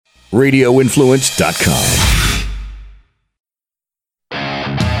RadioInfluence.com.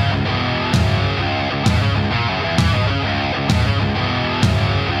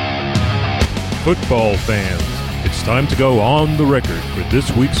 Football fans, it's time to go on the record for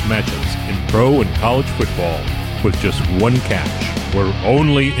this week's matchups in pro and college football with just one catch. We're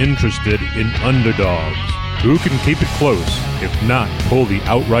only interested in underdogs. Who can keep it close, if not pull the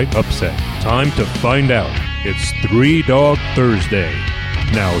outright upset? Time to find out. It's Three Dog Thursday.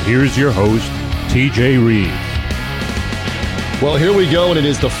 Now here's your host, TJ Reeves. Well, here we go, and it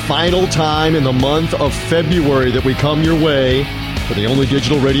is the final time in the month of February that we come your way for the only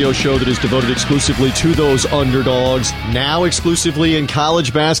digital radio show that is devoted exclusively to those underdogs, now exclusively in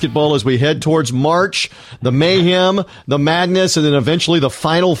college basketball as we head towards March, the mayhem, the madness, and then eventually the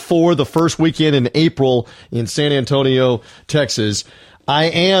Final Four, the first weekend in April in San Antonio, Texas. I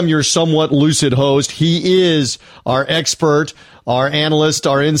am your somewhat lucid host. He is our expert, our analyst,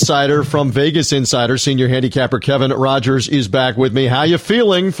 our insider from Vegas Insider, senior handicapper Kevin Rogers is back with me. How you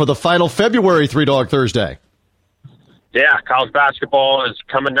feeling for the final February Three Dog Thursday? Yeah, college basketball is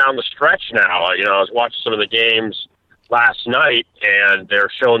coming down the stretch now. I was watching some of the games last night, and they're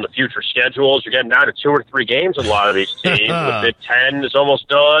showing the future schedules. You're getting down to 2 or 3 games in a lot of these teams. The Big Ten is almost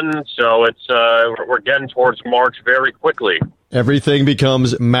done, so it's we're getting towards March very quickly. Everything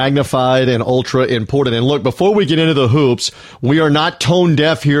becomes magnified and ultra important. And look, before we get into the hoops, we are not tone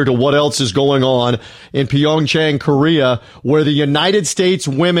deaf here to what else is going on in Pyeongchang, Korea, where the United States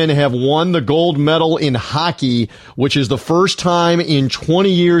women have won the gold medal in hockey, which is the first time in 20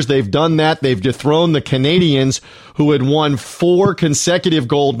 years they've done that. They've dethroned the Canadians, who had won 4 consecutive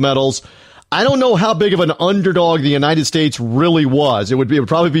gold medals. I don't know how big of an underdog the United States really was. It would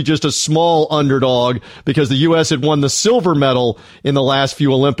probably be just a small underdog because the U.S. had won the silver medal in the last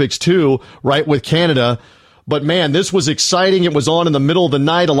few Olympics too, right, with Canada. But man, this was exciting. It was on in the middle of the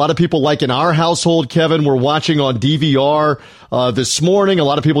night. A lot of people, like in our household, Kevin, were watching on DVR this morning. A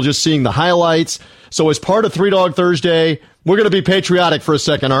lot of people just seeing the highlights. So as part of Three Dog Thursday, we're going to be patriotic for a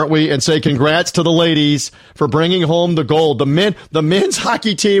second, aren't we? And say congrats to the ladies for bringing home the gold. The men's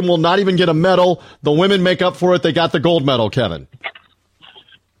hockey team will not even get a medal. The women make up for it. They got the gold medal, Kevin.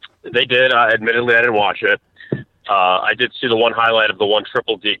 They did. Admittedly, I didn't watch it. I did see the one highlight of the one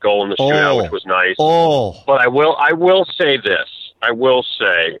triple D goal in the shootout, which was nice. But I will say this. I will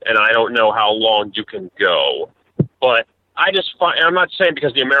say, and I don't know how long you can go, but I just find, and I'm not saying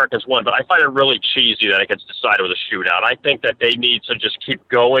because the Americans won, but I find it really cheesy that it gets decided with a shootout. I think that they need to just keep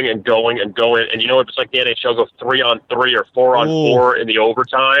going and going and going. And if it's like the NHL, go 3-on-3 or 4-on-4 in the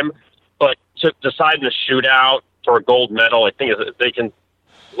overtime. But to decide in a shootout for a gold medal, I think they can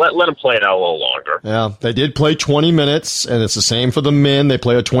let them play it out a little longer. Yeah, they did play 20 minutes, and it's the same for the men. They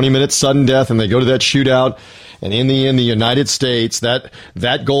play a 20-minute sudden death, and they go to that shootout. And in the end, the United States, that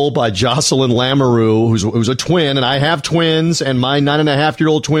goal by Jocelyn Lamoureux, who's a twin, and I have twins, and my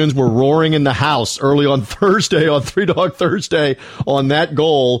 9.5-year-old twins were roaring in the house early on Thursday, on Three Dog Thursday, on that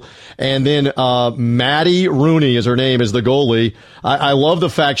goal. And then Maddie Rooney is her name, is the goalie. I love the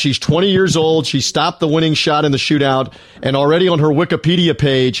fact she's 20 years old. She stopped the winning shot in the shootout, and already on her Wikipedia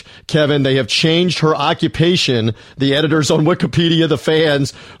page, Kevin, they have changed her occupation, the editors on Wikipedia, the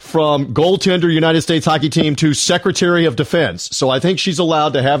fans, from goaltender United States hockey team to Secretary of Defense. So I think she's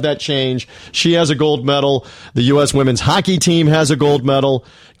allowed to have that change. She has a gold medal. The U.S. women's hockey team has a gold medal.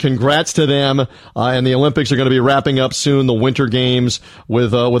 Congrats to them. And the Olympics are going to be wrapping up soon, the Winter Games,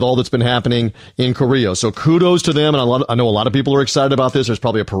 with all that's been happening in Korea. So kudos to them. And I know a lot of people are excited about this. There's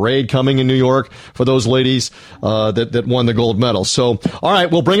probably a parade coming in New York for those ladies that won the gold medal. So, all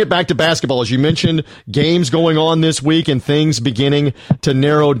right, we'll bring it back to basketball. As you mentioned, games going on this week and things beginning to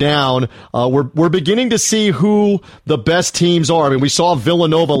narrow down. We're beginning to see who the best teams are. I mean, we saw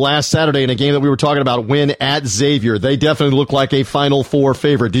Villanova last Saturday in a game that we were talking about win at Xavier. They definitely look like a Final Four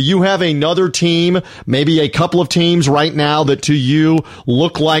favorite. Do you have another team, maybe a couple of teams right now that to you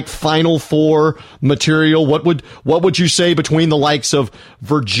look like Final Four material? What would you say between the likes of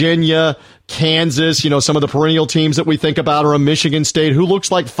Virginia, Kansas, some of the perennial teams that we think about, or a Michigan State? Who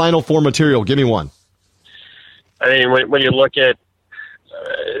looks like Final Four material? Give me one. I mean, when you look at,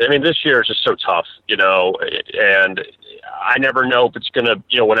 this year is just so tough, and I never know if it's going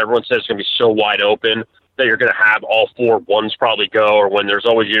to, when everyone says it's going to be so wide open that you're going to have all 4 ones probably go, or when there's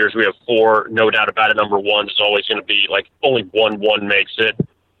always years we have 4, no doubt about it, number ones, it's always going to be like only one makes it.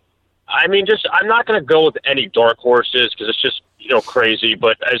 I'm not going to go with any dark horses because it's just, crazy.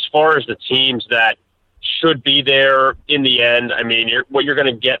 But as far as the teams that should be there in the end, what you're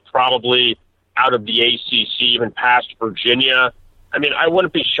going to get probably out of the ACC, even past Virginia, I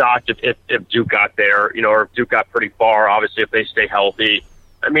wouldn't be shocked if Duke got there, or if Duke got pretty far, obviously, if they stay healthy.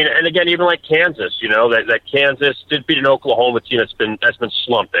 I mean, and again, even like Kansas, that Kansas did beat an Oklahoma team that's been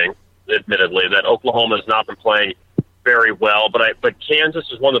slumping, admittedly, that Oklahoma has not been playing very well. But Kansas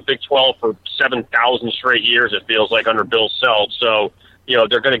has won the Big 12 for 7,000 straight years, it feels like, under Bill Self. So,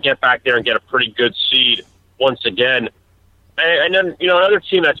 they're going to get back there and get a pretty good seed once again. And then, another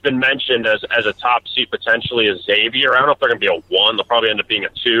team that's been mentioned as a top seed potentially is Xavier. I don't know if they're going to be a 1. They'll probably end up being a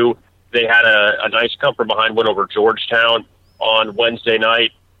 2. They had a nice come-from-behind win over Georgetown on Wednesday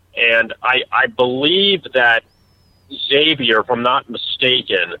night. And I believe that Xavier, if I'm not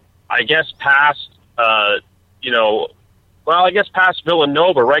mistaken, past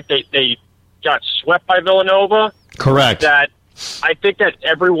Villanova, right? They got swept by Villanova. Correct. That I think that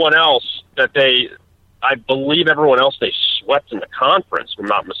everyone else I believe everyone else they swept in the conference, if I'm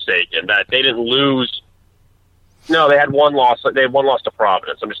not mistaken, that they didn't lose. No, they had one loss. They had one loss to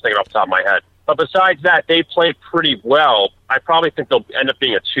Providence. I'm just thinking off the top of my head. But besides that, they played pretty well. I probably think they'll end up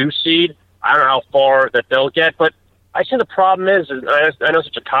being a 2 seed. I don't know how far that they'll get, but I think the problem is, and I know it's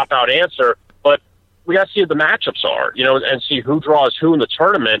such a cop-out answer, but we got to see what the matchups are, and see who draws who in the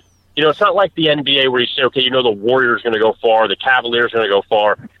tournament. It's not like the NBA where you say, okay, the Warriors going to go far, the Cavaliers going to go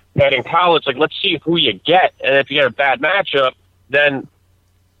far. And in college, let's see who you get. And if you get a bad matchup, then,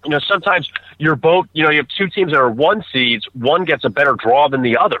 sometimes you're both, you have 2 teams that are 1 seeds, one gets a better draw than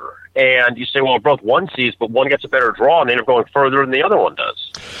the other. And you say, well, both 1 seeds, but one gets a better draw, and they end up going further than the other one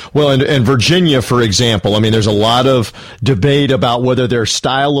does. Well, and Virginia, for example, I mean, there's a lot of debate about whether their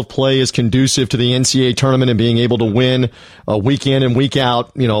style of play is conducive to the NCAA tournament and being able to win week in and week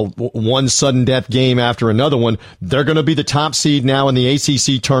out, one sudden death game after another one. They're going to be the top seed now in the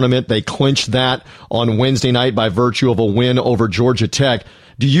ACC tournament. They clinched that on Wednesday night by virtue of a win over Georgia Tech.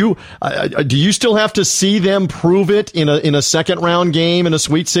 Do you still have to see them prove it in a second round game, in a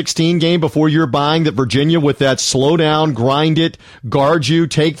Sweet 16 game, before you're buying that Virginia, with that slow down, grind it, guard you,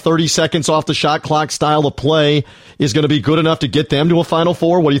 take 30 seconds off the shot clock style of play, is going to be good enough to get them to a Final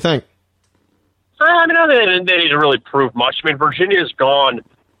Four? What do you think? I mean, they need to really prove much. I mean, Virginia's gone,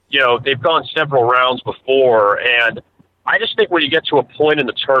 they've gone several rounds before, and I just think when you get to a point in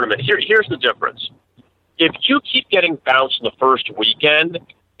the tournament, here's the difference. If you keep getting bounced in the first weekend,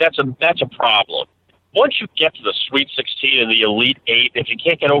 that's a problem. Once you get to the Sweet 16 and the Elite 8, if you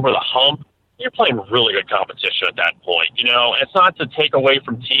can't get over the hump, you're playing really good competition at that point. It's not to take away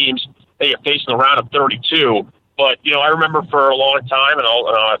from teams that you face in the round of 32, but, I remember for a long time, and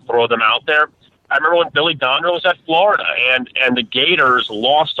I'll throw them out there, I remember when Billy Donner was at Florida, and the Gators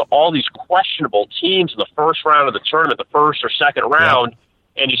lost to all these questionable teams in the first round of the tournament, the first or second round. Yeah.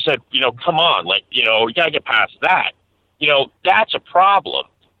 And you said, come on, you got to get past that. That's a problem.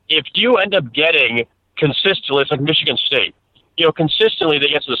 If you end up getting consistently, it's like Michigan State, consistently they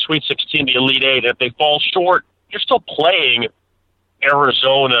get to the Sweet 16, the Elite 8, and if they fall short, you're still playing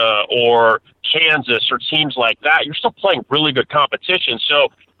Arizona or Kansas or teams like that. You're still playing really good competition. So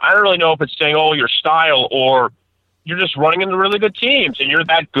I don't really know if it's saying, your style, or you're just running into really good teams and you're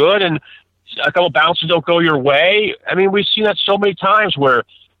that good and a couple bounces don't go your way. I mean, we've seen that so many times where,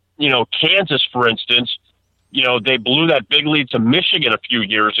 Kansas, for instance, they blew that big lead to Michigan a few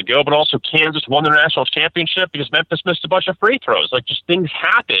years ago, but also Kansas won their national championship because Memphis missed a bunch of free throws. Just things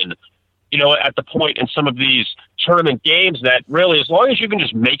happen, at the point in some of these tournament games that really, as long as you can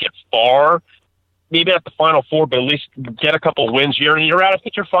just make it far, maybe not the Final Four, but at least get a couple wins year in and year out, I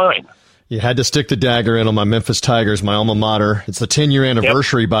think you're fine. You had to stick the dagger in on my Memphis Tigers, my alma mater. It's the 10-year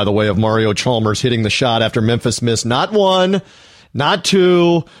anniversary, by the way, of Mario Chalmers hitting the shot after Memphis missed not 1, not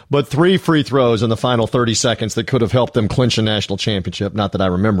 2, but 3 free throws in the final 30 seconds that could have helped them clinch a national championship. Not that I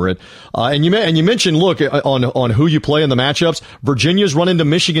remember it. And you mentioned, look, on who you play in the matchups. Virginia's run into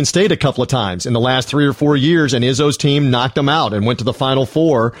Michigan State a couple of times in the last 3 or 4 years, and Izzo's team knocked them out and went to the Final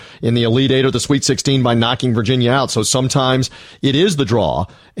Four in the Elite 8 or the Sweet 16 by knocking Virginia out. So sometimes it is the draw.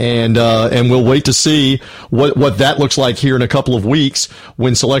 And we'll wait to see what that looks like here in a couple of weeks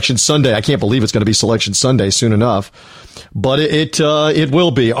when Selection Sunday. I can't believe it's going to be Selection Sunday soon enough, but it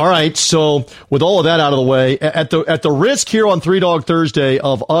will be. All right. So with all of that out of the way, at the risk here on Three Dog Thursday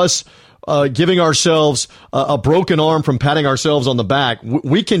of us giving ourselves a broken arm from patting ourselves on the back,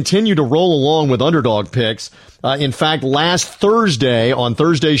 we continue to roll along with underdog picks. In fact, last Thursday on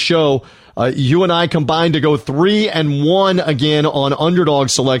Thursday's show, you and I combined to go 3-1 again on underdog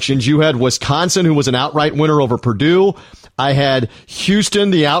selections. You had Wisconsin, who was an outright winner over Purdue. I had Houston,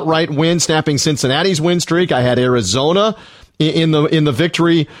 the outright win, snapping Cincinnati's win streak. I had Arizona in the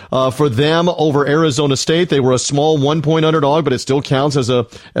victory for them over Arizona State. They were a small 1-point underdog, but it still counts as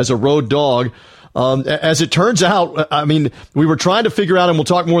a road dog. As it turns out, I mean, we were trying to figure out, and we'll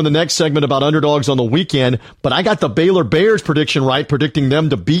talk more in the next segment about underdogs on the weekend, but I got the Baylor Bears prediction right, predicting them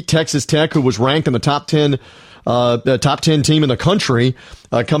to beat Texas Tech, who was ranked in the top 10 team in the country,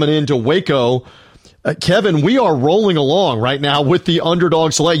 coming into Waco. Kevin, we are rolling along right now with the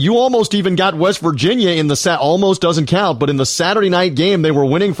underdog select. You almost even got West Virginia in the almost doesn't count, but in the Saturday night game, they were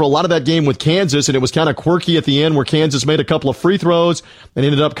winning for a lot of that game with Kansas, and it was kind of quirky at the end where Kansas made a couple of free throws and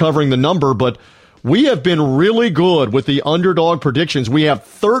ended up covering the number. But we have been really good with the underdog predictions. We have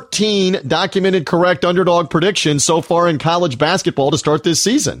 13 documented correct underdog predictions so far in college basketball to start this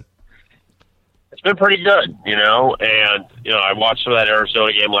season. It's been pretty good, and, I watched some of that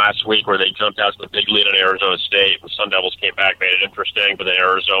Arizona game last week where they jumped out to the big lead on Arizona State. The Sun Devils came back, made it interesting, but then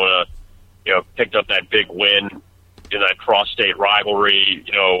Arizona, picked up that big win in that cross-state rivalry,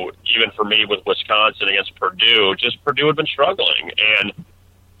 even for me with Wisconsin against Purdue. Just Purdue had been struggling, and,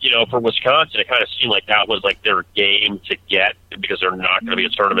 for Wisconsin, it kind of seemed like that was like their game to get because they're not going to be a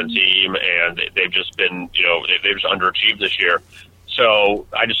tournament team, and they've just been, they've just underachieved this year. So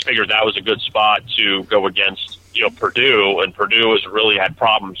I just figured that was a good spot to go against, Purdue, and Purdue has really had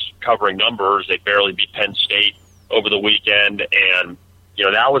problems covering numbers. They barely beat Penn State over the weekend, and,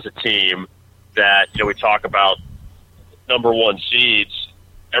 that was a team that, we talk about number one seeds.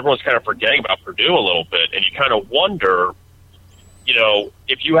 Everyone's kind of forgetting about Purdue a little bit, and you kind of wonder,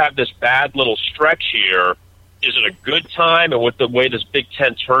 if you have this bad little stretch here, is it a good time? And with the way this Big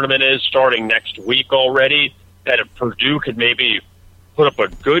Ten tournament is starting next week already, that if Purdue could maybe put up a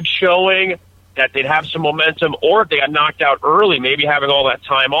good showing, that they'd have some momentum, or if they got knocked out early, maybe having all that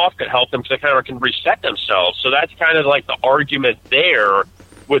time off could help them because they kind of can reset themselves. So that's kind of like the argument there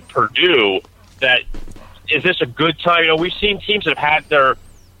with Purdue, that is this a good time? We've seen teams that have had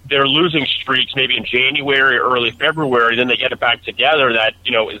their losing streaks maybe in January or early February, then they get it back together. That,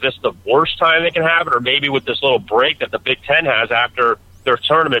 is this the worst time they can have it? Or maybe with this little break that the Big Ten has after their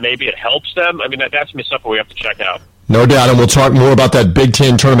tournament, maybe it helps them? I mean, that's something we have to check out. No doubt, and we'll talk more about that Big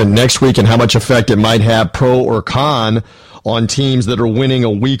Ten tournament next week and how much effect it might have, pro or con, on teams that are winning a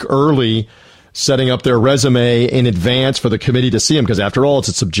week early, setting up their resume in advance for the committee to see them, because after all, it's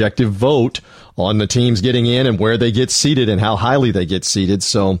a subjective vote on the teams getting in and where they get seated and how highly they get seated.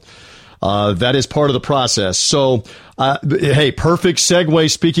 So that is part of the process. So, hey, perfect segue.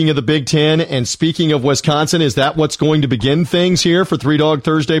 Speaking of the Big Ten and speaking of Wisconsin, is that what's going to begin things here for Three Dog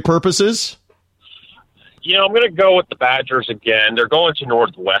Thursday purposes? I'm going to go with the Badgers again. They're going to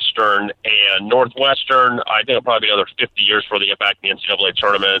Northwestern, and Northwestern, I think it'll probably be another 50 years before they get back in the NCAA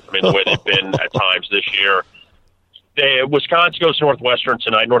tournament. I mean, the way they've been at times this year. Wisconsin goes to Northwestern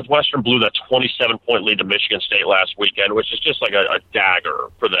tonight. Northwestern blew that 27-point lead to Michigan State last weekend, which is just like a dagger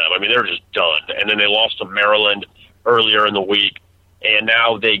for them. I mean, they're just done. And then they lost to Maryland earlier in the week, and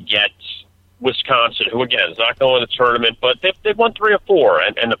now they get Wisconsin, who, again, is not going to the tournament, but they've won 3 or 4,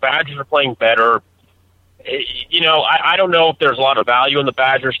 and the Badgers are playing better. I don't know if there's a lot of value in the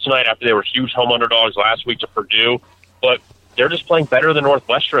Badgers tonight after they were huge home underdogs last week to Purdue, but they're just playing better than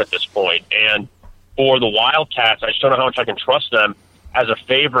Northwestern at this point. And for the Wildcats, I just don't know how much I can trust them as a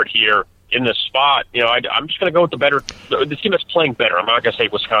favorite here in this spot. I'm just going to go with the team that's playing better. I'm not going to say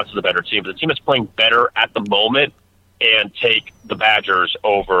Wisconsin's the better team, but the team that's playing better at the moment, and take the Badgers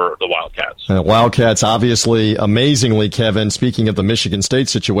over the Wildcats. Wildcats, obviously, amazingly, Kevin, speaking of the Michigan State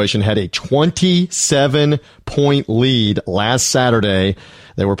situation, had a 27-point lead last Saturday.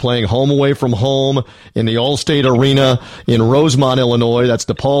 They were playing home away from home in the Allstate Arena in Rosemont, Illinois. That's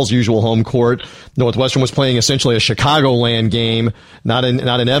DePaul's usual home court. Northwestern was playing essentially a Chicagoland game, not in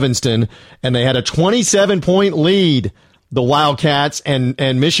Evanston, and they had a 27-point lead, the Wildcats, and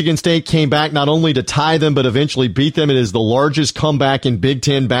Michigan State came back not only to tie them, but eventually beat them. It is the largest comeback in Big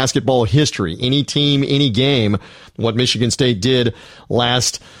Ten basketball history. Any team, any game, what Michigan State did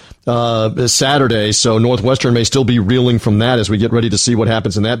last Saturday. So Northwestern may still be reeling from that as we get ready to see what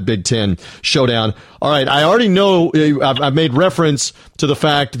happens in that Big Ten showdown. All right, I already know I've made reference to the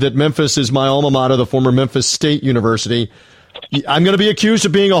fact that Memphis is my alma mater, the former Memphis State University. I'm going to be accused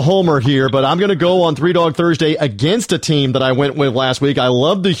of being a homer here, but I'm going to go on Three Dog Thursday against a team that I went with last week. I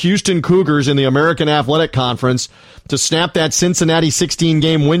love the Houston Cougars in the American Athletic Conference to snap that Cincinnati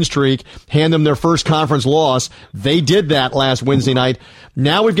 16-game win streak, hand them their first conference loss. They did that last Wednesday night.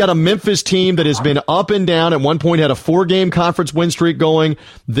 Now we've got a Memphis team that has been up and down. At one point had a 4-game conference win streak going,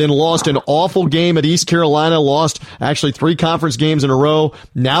 then lost an awful game at East Carolina, lost actually 3 conference games in a row.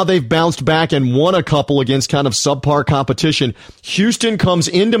 Now they've bounced back and won a couple against kind of subpar competition. Houston comes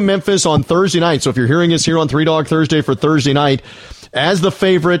into Memphis on Thursday night. So if you're hearing us here on Three Dog Thursday for Thursday night, as the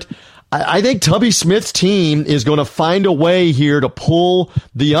favorite, I think Tubby Smith's team is going to find a way here to pull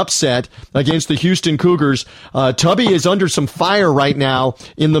the upset against the Houston Cougars. Tubby is under some fire right now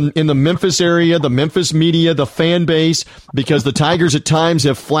in the Memphis area, the Memphis media, the fan base, because the Tigers at times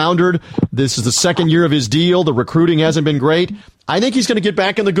have floundered. This is the second year of his deal. The recruiting hasn't been great. I think he's going to get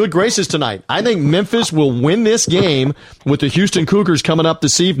back in the good graces tonight. I think Memphis will win this game with the Houston Cougars coming up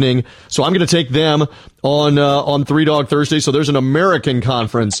this evening. So I'm going to take them on Three Dog Thursday. So there's an American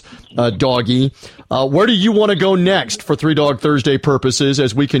Conference doggy. Where do you want to go next for Three Dog Thursday purposes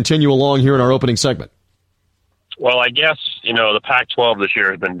as we continue along here in our opening segment? Well, I guess, the Pac-12 this year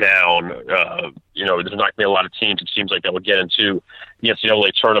has been down. There's not going to be a lot of teams, it seems like, that would get into the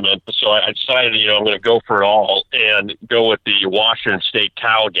NCAA tournament. So I decided, I'm going to go for it all and go with the Washington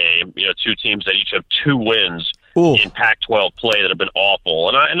State-Cal game. Two teams that each have 2 wins in Pac-12 play that have been awful.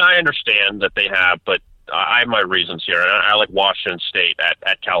 And I understand that they have, but I have my reasons here. And I like Washington State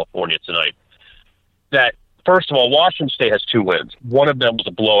at California tonight. That, first of all, Washington State has 2 wins. One of them was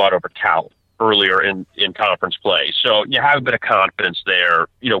a blowout over Cal earlier in conference play. So you have a bit of confidence there,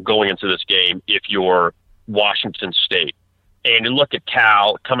 going into this game if you're Washington State. And you look at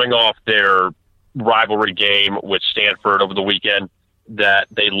Cal coming off their rivalry game with Stanford over the weekend that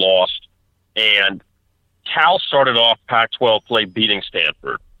they lost. And Cal started off Pac-12 play beating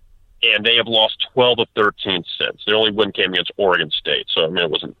Stanford, and they have lost 12 of 13 since. Their only win came against Oregon State. So, it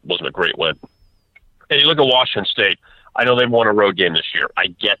wasn't a great win. And you look at Washington State, I know they've won a road game this year. I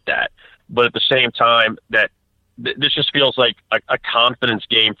get that. But at the same time, that this just feels like a confidence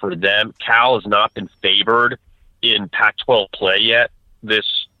game for them. Cal has not been favored in Pac-12 play yet this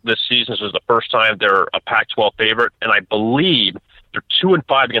season. This is the first time they're a Pac-12 favorite, and I believe they're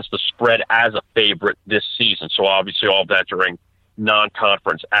 2-5 against the spread as a favorite this season. So obviously all of that during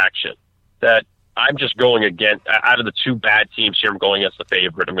non-conference action. That I'm just going against, out of the 2 bad teams here, I'm going against the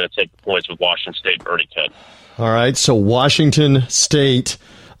favorite. I'm going to take the points with Washington State, Ernie 10. All right, so Washington State.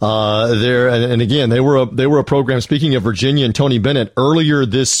 And again, they were a program. Speaking of Virginia and Tony Bennett, earlier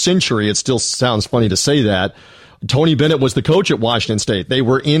this century, it still sounds funny to say that, Tony Bennett was the coach at Washington State. They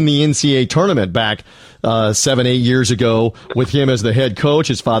were in the NCAA tournament back 7-8 years ago with him as the head coach.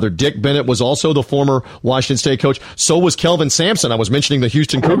 His father, Dick Bennett, was also the former Washington State coach. So was Kelvin Sampson. I was mentioning the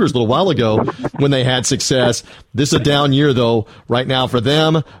Houston Cougars a little while ago when they had success. This is a down year, though, right now for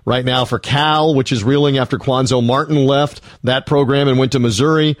them, right now for Cal, which is reeling after Quanzo Martin left that program and went to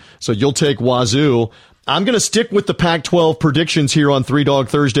Missouri. So you'll take Wazoo. I'm going to stick with the Pac-12 predictions here on Three Dog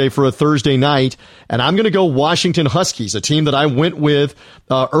Thursday for a Thursday night, and I'm going to go Washington Huskies, a team that I went with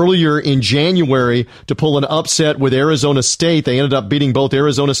earlier in January to pull an upset with Arizona State. They ended up beating both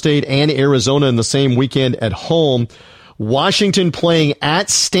Arizona State and Arizona in the same weekend at home. Washington playing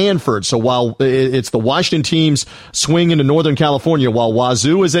at Stanford. So while it's the Washington team's swing into Northern California, while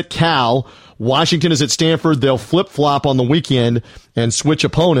Wazoo is at Cal, Washington is at Stanford. They'll flip-flop on the weekend and switch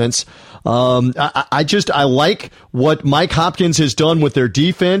opponents. I like what Mike Hopkins has done with their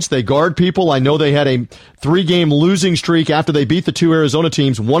defense. They guard people. I know they had a 3-game losing streak after they beat the 2 Arizona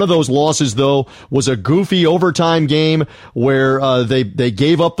teams. One of those losses, though, was a goofy overtime game where they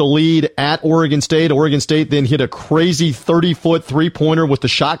gave up the lead at Oregon State. Oregon State then hit a crazy 30-foot three-pointer with the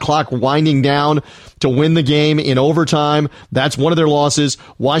shot clock winding down to win the game in overtime. That's one of their losses.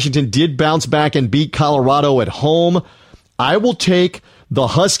 Washington did bounce back and beat Colorado at home. I will take the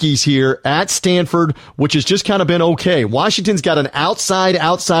Huskies here at Stanford, which has just kind of been okay. Washington's got an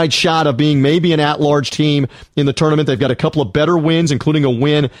outside shot of being maybe an at-large team in the tournament. They've got a couple of better wins, including a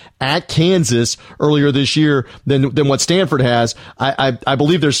win at Kansas earlier this year than what Stanford has. I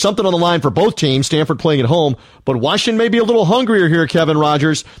believe there's something on the line for both teams, Stanford playing at home, but Washington may be a little hungrier here, Kevin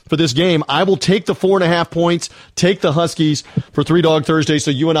Rogers, for this game. I will take the 4.5 points, take the Huskies for Three Dog Thursday.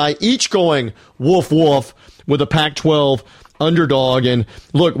 So you and I each going woof with a Pac-12 underdog. And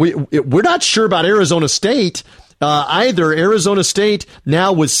look, we're not sure about Arizona State either. Arizona State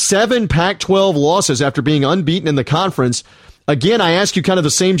now with 7 Pac-12 losses after being unbeaten in the conference. Again, I ask you kind of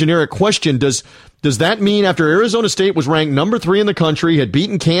the same generic question. Does that mean after Arizona State was ranked number 3 in the country, had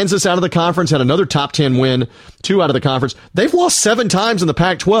beaten Kansas out of the conference, had another top 10 win, 2 out of the conference, they've lost 7 times in the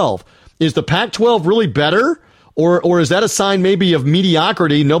Pac-12. Is the Pac-12 really better? Or is that a sign maybe of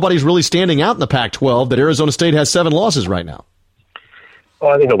mediocrity? Nobody's really standing out in the Pac-12 that Arizona State has 7 losses right now.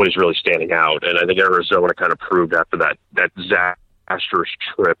 Well, I think nobody's really standing out, and I think Arizona kind of proved after that disastrous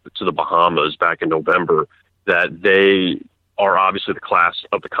trip to the Bahamas back in November that they are obviously the class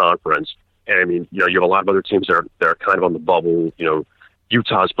of the conference. And I mean, you have a lot of other teams that are kind of on the bubble.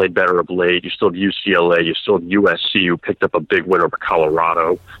 Utah's played better of late. You still have UCLA. You still have USC, who picked up a big win over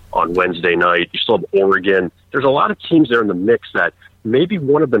Colorado on Wednesday night. You still have Oregon. There's a lot of teams there in the mix that maybe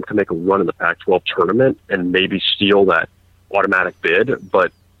one of them can make a run in the Pac-12 tournament and maybe steal that automatic bid.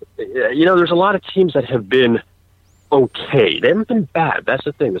 But, there's a lot of teams that have been okay. They haven't been bad. That's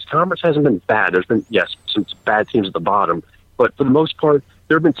the thing. This conference hasn't been bad. There's been, yes, some bad teams at the bottom. But for the most part,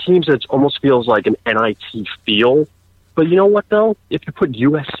 there have been teams that almost feels like an NIT feel. But you know what, though? If you put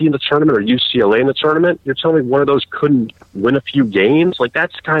USC in the tournament or UCLA in the tournament, you're telling me one of those couldn't win a few games? Like,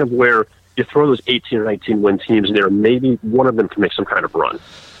 that's kind of where you throw those 18 or 19 win teams in there, and maybe one of them can make some kind of run.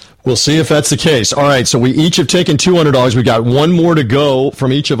 We'll see if that's the case. All right, so we each have taken $200. We've got one more to go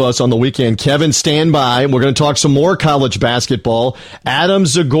from each of us on the weekend. Kevin, stand by. We're going to talk some more college basketball. Adam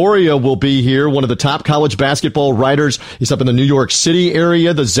Zagoria will be here, one of the top college basketball writers. He's up in the New York City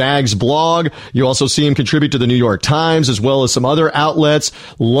area, the Zags blog. You also see him contribute to the New York Times as well as some other outlets.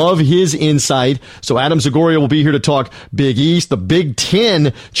 Love his insight. So Adam Zagoria will be here to talk Big East. The Big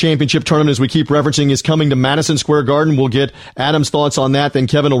Ten championship tournament, as we keep referencing, is coming to Madison Square Garden. We'll get Adam's thoughts on that. Then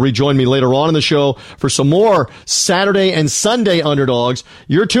Kevin will rejoin me later on in the show for some more Saturday and Sunday underdogs.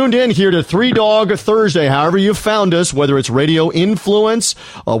 You're tuned in here to Three Dog Thursday. However you found us, whether it's Radio Influence,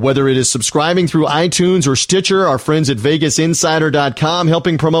 whether it is subscribing through iTunes or Stitcher, our friends at VegasInsider.com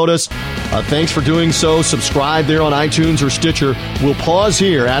helping promote us. Thanks for doing so. Subscribe there on iTunes or Stitcher. We'll pause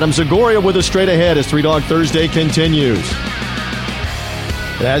here. Adam Zagoria with us straight ahead as Three Dog Thursday continues.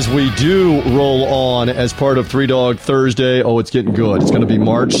 As we do roll on as part of Three Dog Thursday, it's getting good. It's going to be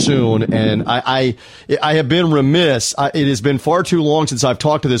March soon, and I have been remiss. It has been far too long since I've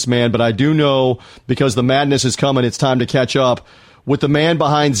talked to this man, but I do know because the madness is coming, it's time to catch up with the man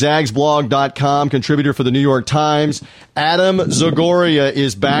behind zagsblog.com, contributor for the New York Times. Adam Zagoria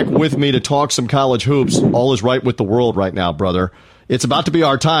is back with me to talk some college hoops. All is right with the world right now, brother. It's about to be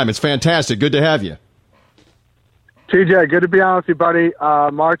our time. It's fantastic. Good to have you. TJ, good to be on with you, buddy.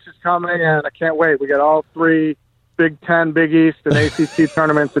 March is coming, and I can't wait. We got all three Big Ten, Big East, and ACC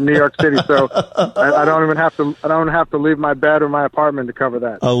tournaments in New York City, so I don't even have to. I don't have to leave my bed or my apartment to cover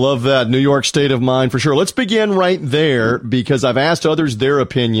that. I love that New York state of mind for sure. Let's begin right there because I've asked others their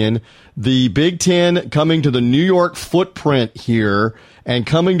opinion. The Big Ten coming to the New York footprint here and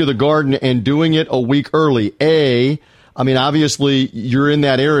coming to the Garden and doing it a week early. Obviously you're in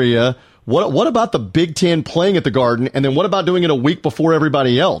that area. What about the Big Ten playing at the Garden, and then what about doing it a week before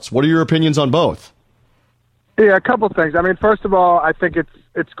everybody else? What are your opinions on both? Yeah, a couple things. First of all, I think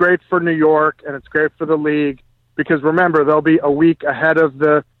it's great for New York and it's great for the league because remember they'll be a week ahead of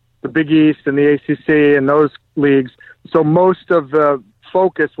the Big East and the ACC and those leagues, so most of the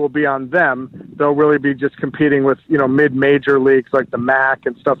focus will be on them. They'll really be just competing with mid-major leagues like the MAC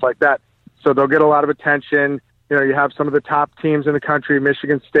and stuff like that, so they'll get a lot of attention. You have some of the top teams in the country,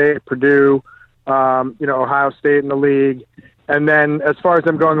 Michigan State, Purdue, Ohio State in the league. And then as far as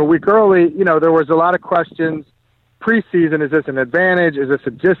them going a week early, there was a lot of questions preseason. Is this an advantage? Is this a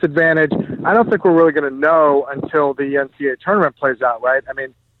disadvantage? I don't think we're really going to know until the NCAA tournament plays out, right?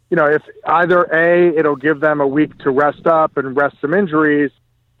 If either A, it'll give them a week to rest up and rest some injuries,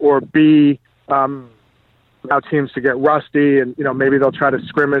 or B, allow teams to get rusty and, maybe they'll try to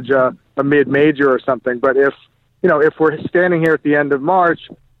scrimmage a mid-major or something. But if we're standing here at the end of March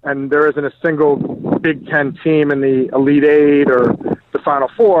and there isn't a single Big Ten team in the Elite Eight or the Final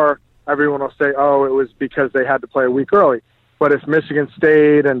Four, everyone will say, it was because they had to play a week early. But if Michigan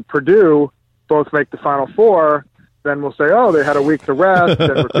State and Purdue both make the Final Four, then we'll say, they had a week to rest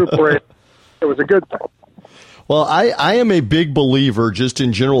and recuperate. It was a good thing. Well, I am a big believer, just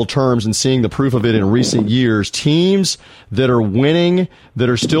in general terms, and seeing the proof of it in recent years. Teams that are winning, that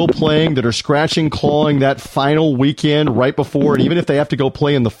are still playing, that are scratching, clawing that final weekend right before, and even if they have to go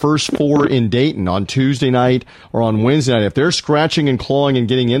play in the first four in Dayton on Tuesday night or on Wednesday night, if they're scratching and clawing and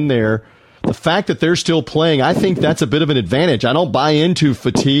getting in there, the fact that they're still playing, I think that's a bit of an advantage. I don't buy into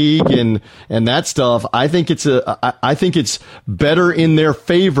fatigue and that stuff. I think it's better in their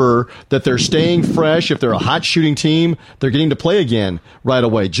favor that they're staying fresh. If they're a hot shooting team, they're getting to play again right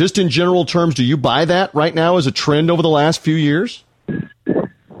away. Just in general terms, do you buy that right now as a trend over the last few years?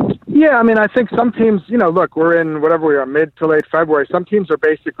 Yeah, I think some teams, look, we're in whatever we are, mid to late February. Some teams are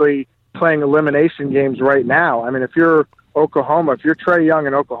basically playing elimination games right now. If you're Oklahoma, if you're Trae Young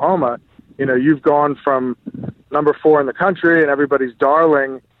in Oklahoma, you've gone from number 4 in the country and everybody's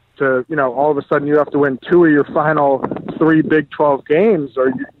darling to, all of a sudden you have to win 2 of your final 3 Big 12 games,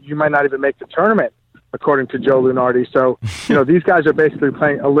 or you might not even make the tournament, according to Joe Lunardi. So, these guys are basically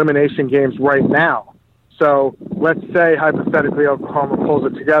playing elimination games right now. So let's say, hypothetically, Oklahoma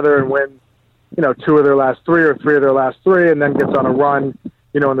pulls it together and wins, 2 of their last 3 or 3 of their last 3 and then gets on a run,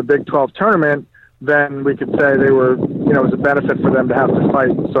 in the Big 12 tournament. Then we could say they were, it was a benefit for them to have to fight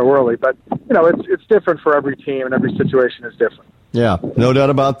so early. But, it's different for every team and every situation is different. Yeah, no doubt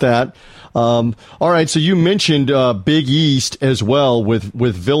about that. All right, so you mentioned Big East as well with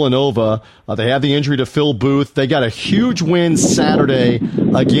Villanova. They have the injury to Phil Booth. They got a huge win Saturday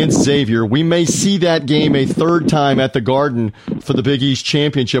against Xavier. We may see that game a third time at the Garden for the Big East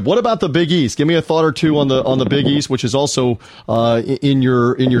championship. What about the Big East? Give me a thought or two on the Big East, which is also in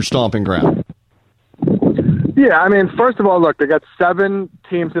your stomping ground. Yeah, I mean, first of all, look, they got 7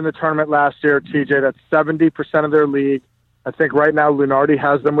 teams in the tournament last year, TJ. That's 70% of their league. I think right now Lunardi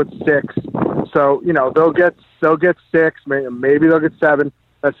has them with 6. So, they'll get 6, maybe they'll get 7.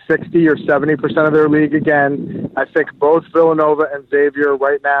 That's 60 or 70% of their league again. I think both Villanova and Xavier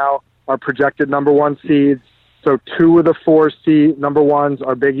right now are projected number 1 seeds. So 2 of the 4 number 1s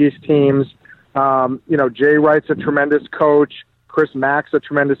are Big East teams. Jay Wright's a tremendous coach. Chris Mack's a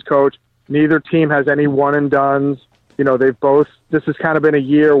tremendous coach. Neither team has any one-and-dones. This has kind of been a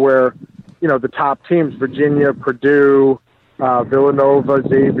year where, the top teams, Virginia, Purdue, Villanova,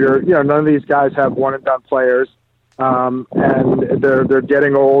 Xavier, none of these guys have one-and-done players. And they're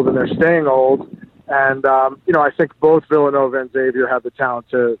getting old and they're staying old. And, I think both Villanova and Xavier have the talent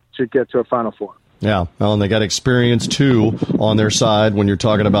to get to a Final Four. Yeah, well, and they got experience, too, on their side when you're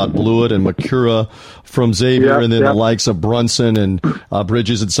talking about Blewett and Makura from Xavier, and then the likes of Brunson and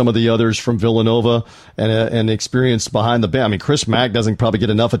Bridges and some of the others from Villanova, and experience behind the bench. I mean, Chris Mack doesn't probably get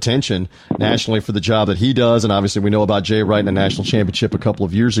enough attention nationally for the job that he does, and obviously we know about Jay Wright in the national championship a couple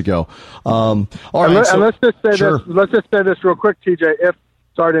of years ago. All right, let's just say this. Let's just say this real quick, TJ.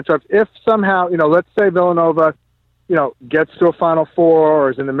 Sorry to interrupt. If somehow, let's say Villanova, gets to a Final Four or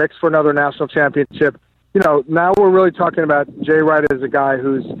is in the mix for another national championship, now we're really talking about Jay Wright as a guy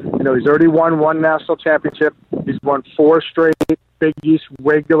who's, he's already won 1 national championship. He's won 4 straight Big East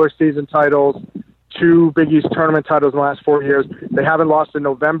regular season titles, 2 Big East tournament titles in the last 4 years. They haven't lost a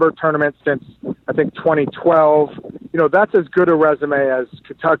November tournament since, I think, 2012. That's as good a resume as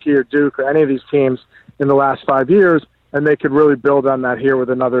Kentucky or Duke or any of these teams in the last 5 years. And they could really build on that here with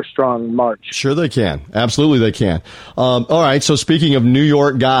another strong March. Sure they can. Absolutely they can. All right, so speaking of New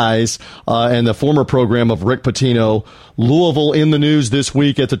York guys and the former program of Rick Pitino, Louisville in the news this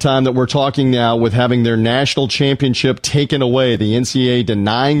week at the time that we're talking now with having their national championship taken away. The NCAA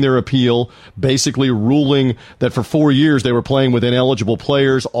denying their appeal, basically ruling that for 4 years they were playing with ineligible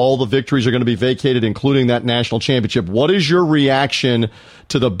players. All the victories are going to be vacated, including that national championship. What is your reaction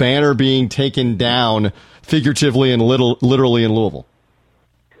to the banner being taken down figuratively and literally in Louisville?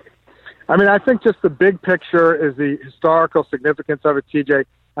 I mean, I think just the big picture is the historical significance of it, TJ.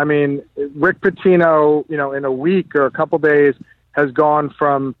 I mean, Rick Pitino, in a week or a couple days has gone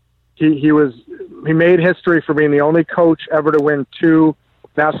from he made history for being the only coach ever to win 2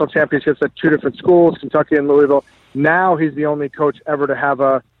 national championships at 2 different schools, Kentucky and Louisville. Now he's the only coach ever to have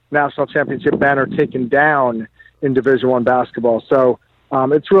a national championship banner taken down in Division I basketball. So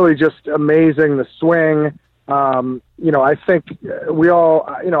it's really just amazing, the swing. I think we all,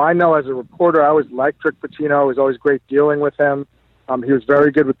 I know as a reporter, I always liked Rick Pitino. It was always great dealing with him. He was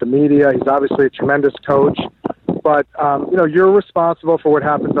very good with the media. He's obviously a tremendous coach. But, you're responsible for what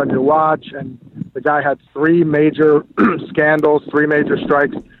happens on your watch. And the guy had 3 major scandals, 3 major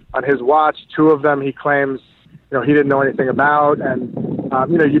strikes on his watch. 2 of them he claims, he didn't know anything about. And,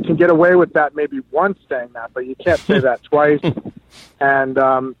 you can get away with that maybe once saying that, but you can't say that twice. And,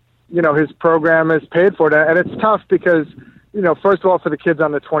 his program is paid for it. And it's tough because, first of all, for the kids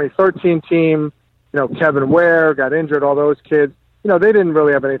on the 2013 team, Kevin Ware got injured, all those kids, they didn't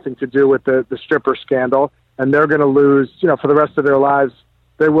really have anything to do with the stripper scandal. And they're going to lose, for the rest of their lives.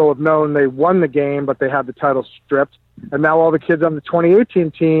 They will have known they won the game, but they had the title stripped. And now all the kids on the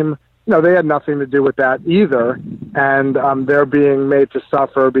 2018 team, they had nothing to do with that either. And they're being made to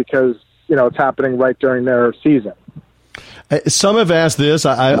suffer because, it's happening right during their season. Some have asked this.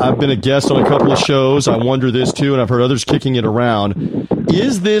 I've been a guest on a couple of shows. I wonder this, too, and I've heard others kicking it around.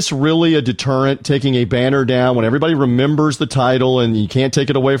 Is this really a deterrent, taking a banner down when everybody remembers the title and you can't take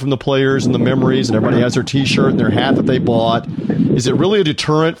it away from the players and the memories and everybody has their T-shirt and their hat that they bought? Is it really a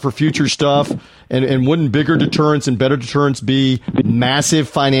deterrent for future stuff? And wouldn't bigger deterrents and better deterrents be massive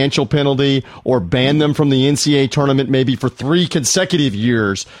financial penalty or ban them from the NCAA tournament maybe for 3 consecutive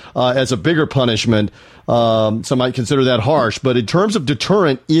years as a bigger punishment? Some might consider that harsh. But in terms of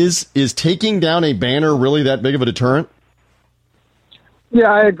deterrent, is taking down a banner really that big of a deterrent? Yeah,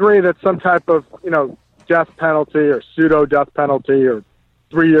 I agree that some type of, death penalty or pseudo-death penalty or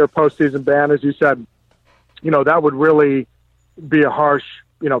 3-year postseason ban, as you said, that would really be a harsh,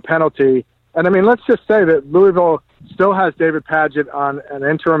 penalty. And, I mean, let's just say that Louisville still has David Padgett on an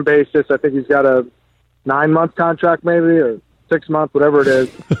interim basis. I think he's got a 9-month contract maybe or 6 months, whatever it is.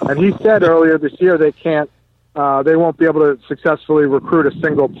 And he said earlier this year they can't they won't be able to successfully recruit a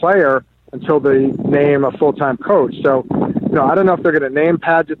single player until they name a full-time coach. So, I don't know if they're going to name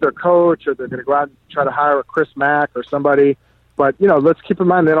Padgett their coach or they're going to go out and try to hire a Chris Mack or somebody. But, let's keep in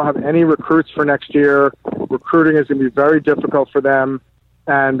mind they don't have any recruits for next year. Recruiting is going to be very difficult for them.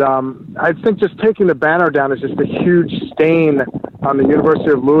 And I think just taking the banner down is just a huge stain on the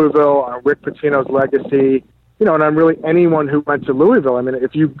University of Louisville, on Rick Pitino's legacy, and on really anyone who went to Louisville. I mean,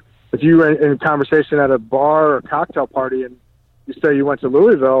 if you were in conversation at a bar or cocktail party and you say you went to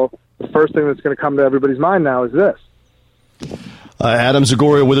Louisville, the first thing that's going to come to everybody's mind now is this. Adam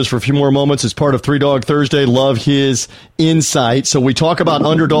Zagoria with us for a few more moments as part of Three Dog Thursday. Love his insight. So we talk about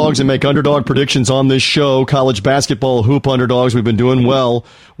underdogs and make underdog predictions on this show. College basketball hoop underdogs. We've been doing well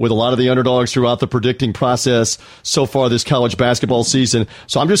with a lot of the underdogs throughout the predicting process so far this college basketball season.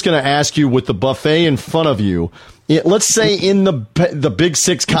 So I'm just going to ask you, with the buffet in front of you, let's say in the Big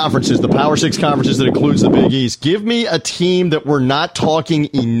Six conferences, the Power Six conferences that includes the Big East, give me a team that we're not talking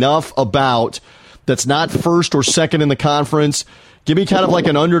enough about that's not first or second in the conference. Give me kind of like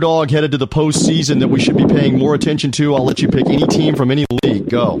an underdog headed to the postseason that we should be paying more attention to. I'll let you pick any team from any league.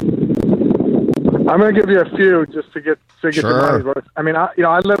 Go. I'm going to give you a few just to get sure. the money's worth. I mean, I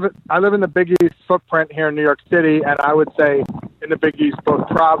live in the Big East footprint here in New York City, and I would say in the Big East both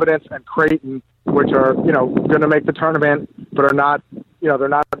Providence and Creighton, which are going to make the tournament, but are not they're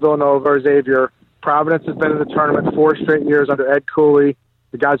not Villanova or Xavier. Providence has been in the tournament 4 straight years under Ed Cooley.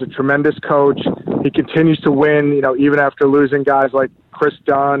 The guy's a tremendous coach. He continues to win, even after losing guys like Chris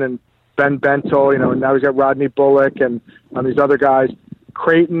Dunn and Ben Bentel, and now he's got Rodney Bullock and these other guys.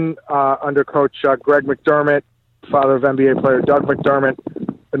 Creighton, under coach Greg McDermott, father of NBA player Doug McDermott,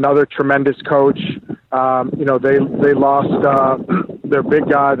 another tremendous coach. They lost their big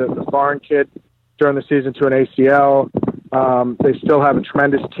guy, the foreign kid, during the season to an ACL. They still have a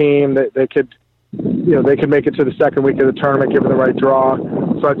tremendous team. They could make it to the second week of the tournament given the right draw.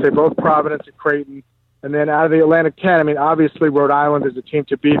 So I'd say both Providence and Creighton. And then out of the Atlantic 10, I mean, obviously Rhode Island is a team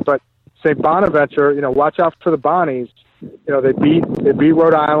to beat, but St. Bonaventure, watch out for the Bonnies. They beat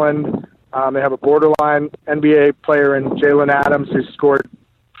Rhode Island. They have a borderline NBA player in Jalen Adams who scored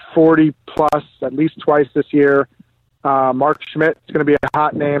 40-plus at least twice this year. Mark Schmidt is going to be a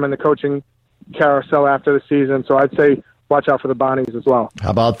hot name in the coaching carousel after the season. So I'd say watch out for the Bonnies as well.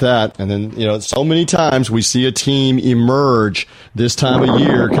 How about that? And then, so many times we see a team emerge this time of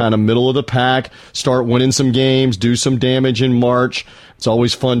year, kind of middle of the pack, start winning some games, do some damage in March. It's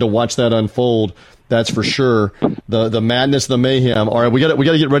always fun to watch that unfold. That's for sure. The madness, the mayhem. All right, we got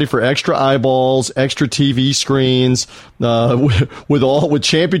to get ready for extra eyeballs, extra TV screens, with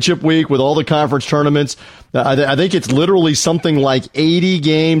championship week, with all the conference tournaments. I think it's literally something like 80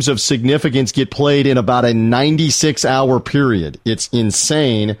 games of significance get played in about a 96-hour period. It's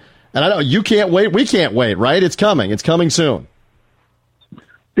insane. And I know you can't wait. We can't wait, right? It's coming. It's coming soon.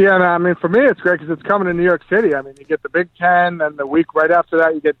 Yeah, I mean, for me, it's great because it's coming to New York City. I mean, you get the Big Ten, and the week right after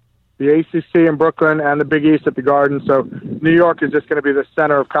that, you get the ACC in Brooklyn and the Big East at the Garden. So New York is just going to be the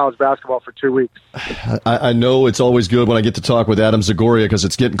center of college basketball for 2 weeks. I know it's always good when I get to talk with Adam Zagoria because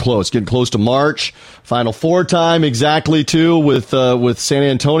it's getting close to March. Final Four time exactly too with San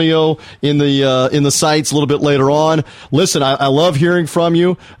Antonio in the sights a little bit later on. Listen, I love hearing from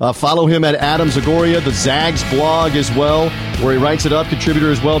you. Follow him at Adam Zagoria, the Zags blog as well, where he writes it up,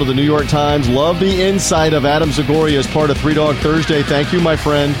 contributor as well to the New York Times. Love the insight of Adam Zagoria as part of Three Dog Thursday. Thank you, my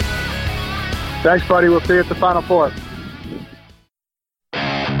friend. Thanks, buddy. We'll see you at the Final Four.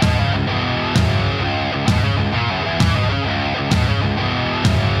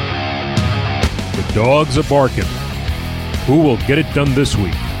 The dogs are barking. Who will get it done this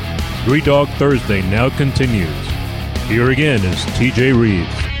week? Three Dog Thursday now continues. Here again is TJ Reeves.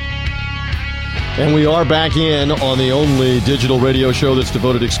 And we are back in on the only digital radio show that's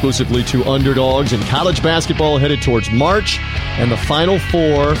devoted exclusively to underdogs and college basketball headed towards March and the Final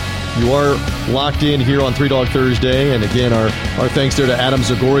Four. You are locked in here on Three Dog Thursday. And again, our thanks there to Adam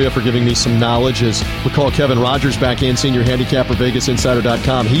Zagoria for giving me some knowledge. As we call Kevin Rogers back in, senior handicapper,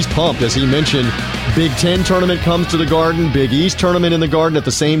 VegasInsider.com. He's pumped. As he mentioned, Big Ten tournament comes to the Garden, Big East tournament in the Garden at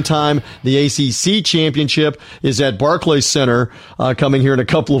the same time. The ACC championship is at Barclays Center coming here in a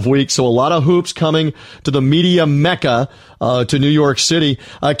couple of weeks. So a lot of hoops coming to the media mecca to New York City.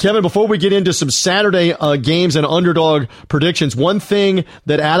 Kevin, before we get into some Saturday games and underdog predictions, one thing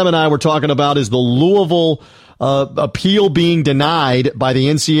that Adam and I were talking about is the Louisville appeal being denied by the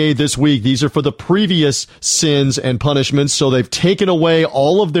NCAA this week. These are for the previous sins and punishments. So they've taken away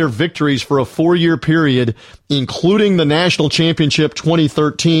all of their victories for a 4-year period, including the national championship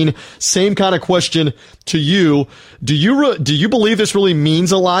 2013. Same kind of question to you. Do you believe this really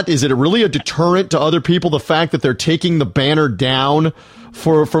means a lot? Is it really a deterrent to other people, the fact that they're taking the banner down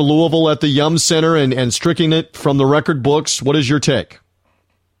for Louisville at the Yum Center and striking it from the record books? What is your take?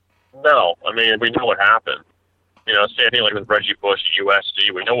 No. I mean, we know what happened. You know, same thing like with Reggie Bush at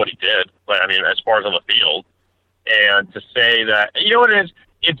USC. We know what he did. But, I mean, as far as on the field. And to say that, you know what it is?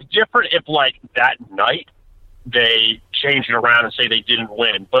 It's different if, like, that night they change it around and say they didn't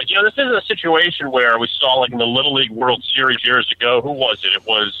win. But, you know, this isn't a situation where we saw, like, in the Little League World Series years ago. Who was it? It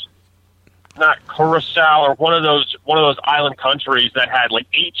was not Curacao or one of those island countries that had, like,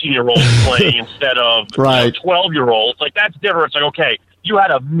 18-year-olds playing instead of right. 12-year-olds. Like, that's different. It's like, okay, you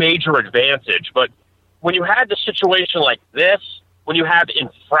had a major advantage. But when you had the situation like this, when you have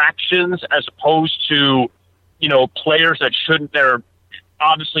infractions as opposed to, you know, players that shouldn't, they're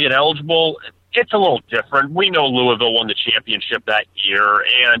obviously ineligible, it's a little different. We know Louisville won the championship that year,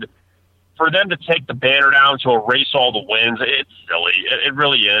 and for them to take the banner down to erase all the wins, it's silly. It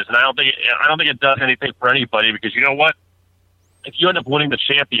really is, and I don't think it does anything for anybody, because you know what? If you end up winning the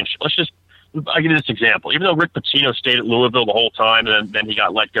championship, I'll give you this example. Even though Rick Pitino stayed at Louisville the whole time, and then he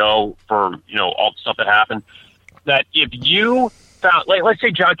got let go for, you know, all the stuff that happened, that if you found, like, let's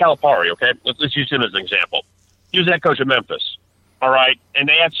say John Calipari, okay? Let's use him as an example. He was head coach at Memphis, all right? And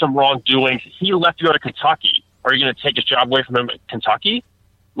they had some wrongdoings. He left to go to Kentucky. Are you going to take his job away from him at Kentucky?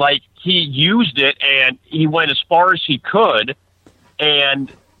 Like, he used it, and he went as far as he could, and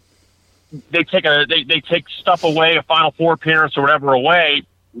they take stuff away, a Final Four appearance or whatever away.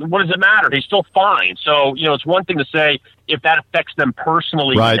 What does it matter? He's still fine. So, you know, it's one thing to say if that affects them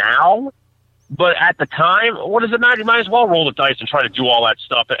personally right. now, but at the time, what does it matter? You might as well roll the dice and try to do all that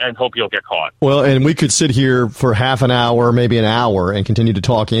stuff and hope you'll get caught. Well, and we could sit here for half an hour, maybe an hour, and continue to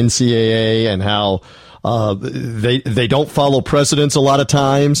talk NCAA and how they don't follow precedents a lot of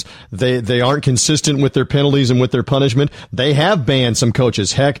times. They aren't consistent with their penalties and with their punishment. They have banned some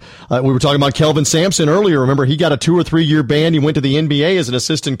coaches. Heck, we were talking about Kelvin Sampson earlier. Remember, he got a 2 or 3 year ban. He went to the NBA as an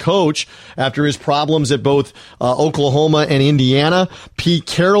assistant coach after his problems at both Oklahoma and Indiana. Pete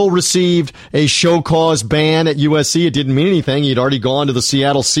Carroll received a show cause ban at USC. It didn't mean anything. He'd already gone to the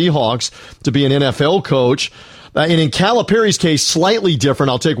Seattle Seahawks to be an NFL coach. And in Calipari's case, slightly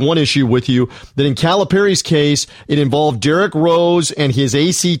different. I'll take one issue with you. That in Calipari's case, it involved Derrick Rose and his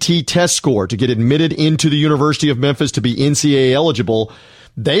ACT test score to get admitted into the University of Memphis to be NCAA eligible.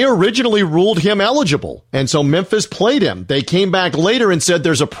 They originally ruled him eligible, and so Memphis played him. They came back later and said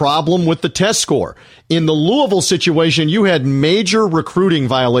there's a problem with the test score. In the Louisville situation, you had major recruiting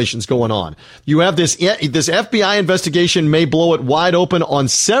violations going on. You have this FBI investigation may blow it wide open on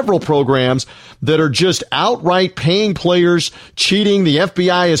several programs that are just outright paying players, cheating. The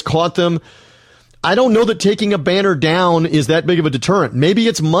FBI has caught them. I don't know that taking a banner down is that big of a deterrent. Maybe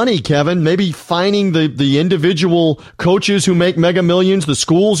it's money, Kevin. Maybe fining the individual coaches who make mega millions, the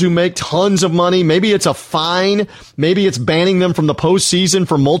schools who make tons of money. Maybe it's a fine. Maybe it's banning them from the postseason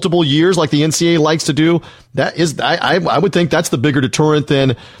for multiple years like the NCAA likes to do. That is, I would think that's the bigger deterrent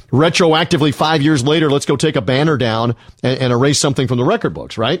than retroactively 5 years later, let's go take a banner down and erase something from the record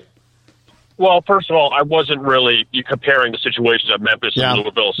books, right? Well, first of all, I wasn't really comparing the situations at Memphis and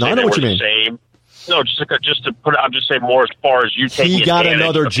Louisville. No, I know what you mean. Same. No, just to put it, I'm just saying more as far as you taking he got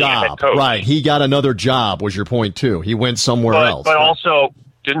another job, right? He got another job was your point too. He went somewhere else. But also,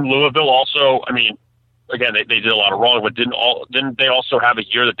 didn't Louisville also? I mean, again, they did a lot of wrong, but didn't they also have a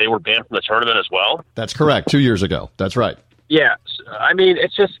year that they were banned from the tournament as well? That's correct. 2 years ago. That's right. Yeah, I mean,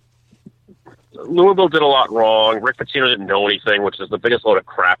 it's just Louisville did a lot wrong. Rick Pitino didn't know anything, which is the biggest load of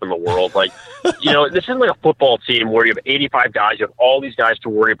crap in the world. Like, you know, this isn't like a football team where you have 85 guys, you have all these guys to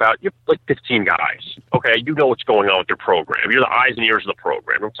worry about. You have like 15 guys. Okay, you know what's going on with your program. You're the eyes and ears of the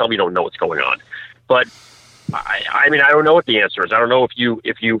program. Don't tell me you don't know what's going on. But I mean, I don't know what the answer is. I don't know if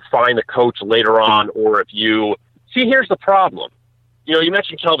you find the coach later on, or if you see. Here's the problem. You know, you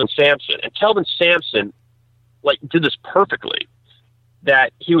mentioned Kelvin Sampson, and Kelvin Sampson like did this perfectly.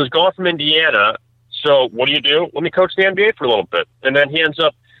 That he was gone from Indiana, so what do? Let me coach the NBA for a little bit. And then he ends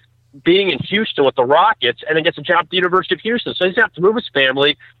up being in Houston with the Rockets and then gets a job at the University of Houston. So he's going to have to move his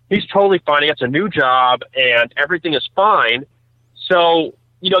family. He's totally fine. He gets a new job, and everything is fine. So,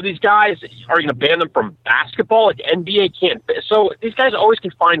 you know, these guys, are you going to ban them from basketball? Like, NBA can't. So these guys always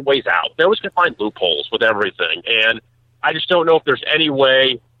can find ways out. They always can find loopholes with everything. And I just don't know if there's any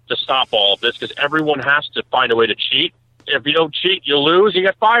way to stop all of this, because everyone has to find a way to cheat. If you don't cheat, you lose. You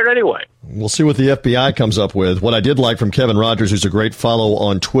get fired anyway. We'll see what the FBI comes up with. What I did like from Kevin Rogers, who's a great follow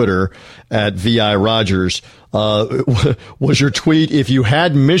on Twitter at VI Rogers, was your tweet. If you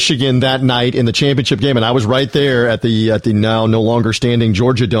had Michigan that night in the championship game, and I was right there at the now no longer standing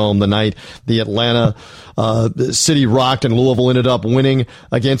Georgia Dome the night the Atlanta city rocked and Louisville ended up winning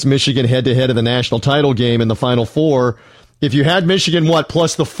against Michigan head to head in the national title game in the Final Four. If you had Michigan,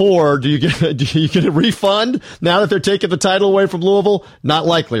 plus the 4, do you get a refund now that they're taking the title away from Louisville? Not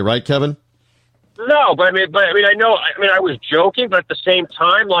likely, right, Kevin? No, but I mean, I know. I mean, I was joking, but at the same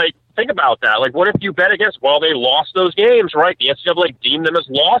time, like, think about that. Like, what if you bet against? Well, they lost those games, right? The NCAA deemed them as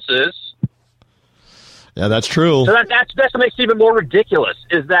losses. Yeah, that's true. So that's what makes it even more ridiculous.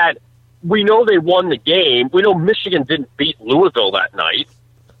 Is that we know they won the game. We know Michigan didn't beat Louisville that night.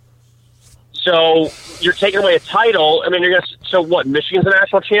 So you're taking away a title. I mean, you're gonna. So what? Michigan's a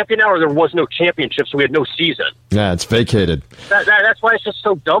national champion now, or there was no championship, so we had no season. Yeah, it's vacated. That's why it's just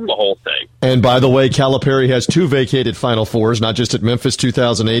so dumb, the whole thing. And by the way, Calipari has 2 vacated Final Fours, not just at Memphis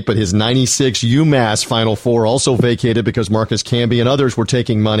 2008, but his 96 UMass Final Four also vacated because Marcus Camby and others were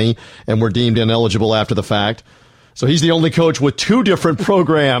taking money and were deemed ineligible after the fact. So he's the only coach with 2 different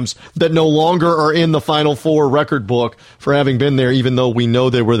programs that no longer are in the Final Four record book for having been there, even though we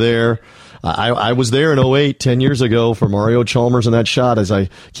know they were there. I was there in 2008, 10 years ago, for Mario Chalmers and that shot, as I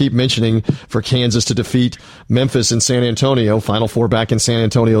keep mentioning, for Kansas to defeat Memphis and San Antonio. Final Four back in San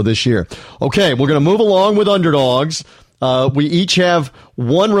Antonio this year. Okay, we're going to move along with underdogs. We each have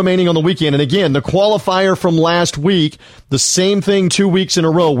 1 remaining on the weekend. And again, the qualifier from last week, the same thing 2 weeks in a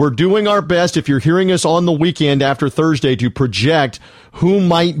row. We're doing our best, if you're hearing us on the weekend after Thursday, to project who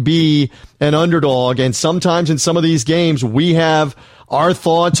might be an underdog. And sometimes in some of these games, we have our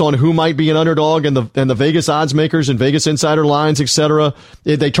thoughts on who might be an underdog and the Vegas odds makers and Vegas insider lines, etc.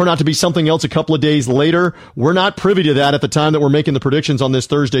 They turn out to be something else a couple of days later. We're not privy to that at the time that we're making the predictions on this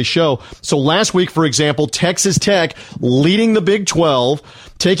Thursday show. So last week, for example, Texas Tech leading the Big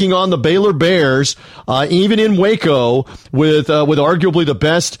 12, taking on the Baylor Bears, even in Waco, with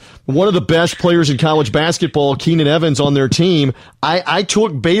arguably one of the best players in college basketball, Keenan Evans, on their team. I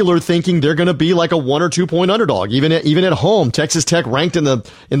took Baylor thinking they're going to be like a 1 or 2 point underdog, even at home. Texas Tech ranked in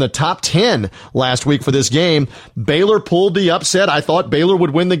the top 10 last week for this game. Baylor pulled the upset. I thought Baylor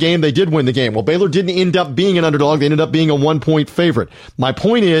would win the game. They did win the game. Well, Baylor didn't end up being an underdog. They ended up being a 1 point favorite. My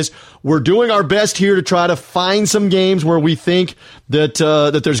point is, we're doing our best here to try to find some games where we think that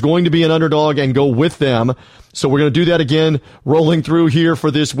there's going to be an underdog and go with them. So we're going to do that again, rolling through here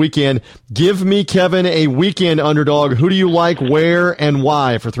for this weekend. Give me, Kevin, a weekend underdog. Who do you like, where, and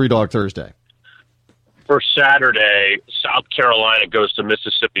why for Three Dog Thursday? For Saturday, South Carolina goes to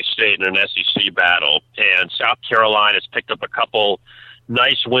Mississippi State in an SEC battle, and South Carolina has picked up a couple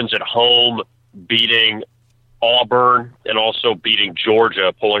nice wins at home, beating Auburn and also beating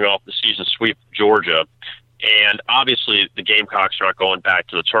Georgia, pulling off the season sweep of Georgia. And obviously, the Gamecocks are not going back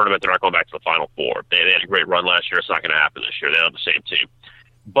to the tournament. They're not going back to the Final Four. They had a great run last year. It's not going to happen this year. They don't have the same team.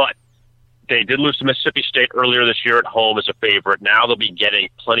 But they did lose to Mississippi State earlier this year at home as a favorite. Now they'll be getting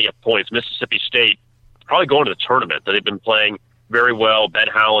plenty of points. Mississippi State probably going to the tournament. They've been playing very well. Ben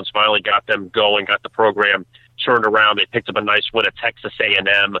Howland's finally got them going, got the program turned around. They picked up a nice win at Texas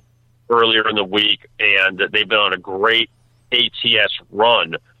A&M earlier in the week, and they've been on a great ATS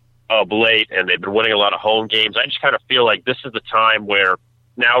run of late, and they've been winning a lot of home games. I just kind of feel like this is the time where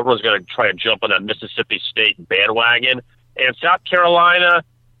now everyone's going to try to jump on that Mississippi State bandwagon. And South Carolina,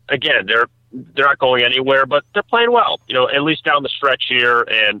 again, they're not going anywhere, but they're playing well, at least down the stretch here,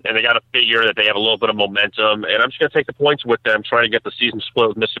 and they got to figure that they have a little bit of momentum, and I'm just going to take the points with them, trying to get the season split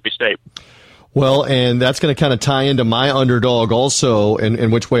with Mississippi State. Well, and that's going to kind of tie into my underdog also,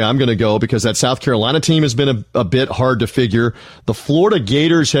 and which way I'm going to go, because that South Carolina team has been a bit hard to figure. The Florida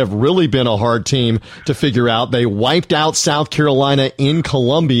Gators have really been a hard team to figure out. They wiped out South Carolina in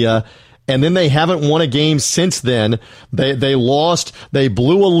Columbia, and then they haven't won a game since then. They lost. They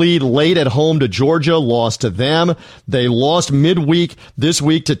blew a lead late at home to Georgia, lost to them. They lost midweek this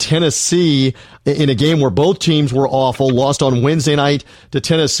week to Tennessee in a game where both teams were awful, lost on Wednesday night to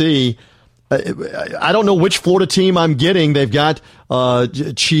Tennessee. I don't know which Florida team I'm getting. They've got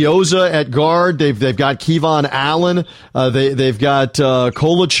Chiozza at guard. They've got Kevon Allen. They've got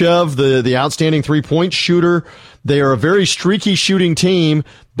Kolochev, the outstanding 3-point shooter. They are a very streaky shooting team,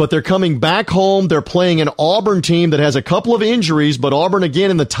 but they're coming back home. They're playing an Auburn team that has a couple of injuries, but Auburn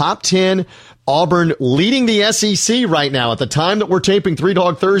again in the top 10. Auburn leading the SEC right now. At the time that we're taping Three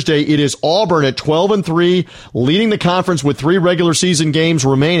Dog Thursday, it is Auburn at 12-3, leading the conference with 3 regular season games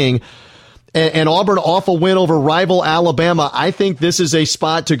remaining. and Auburn off a win over rival Alabama, I think this is a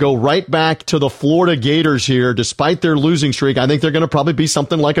spot to go right back to the Florida Gators here, despite their losing streak. I think they're going to probably be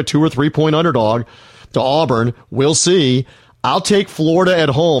something like a 2 or 3 point underdog to Auburn. We'll see. I'll take Florida at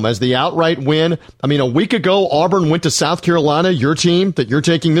home as the outright win. I mean, a week ago, Auburn went to South Carolina, your team that you're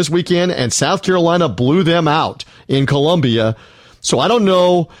taking this weekend, and South Carolina blew them out in Columbia. So I don't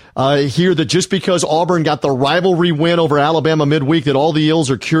know here that just because Auburn got the rivalry win over Alabama midweek that all the ills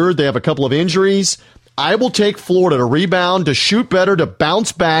are cured. They have a couple of injuries. I will take Florida to rebound, to shoot better, to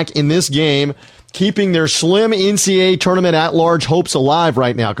bounce back in this game, keeping their slim NCAA tournament at-large hopes alive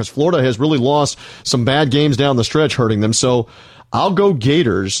right now because Florida has really lost some bad games down the stretch, hurting them. So I'll go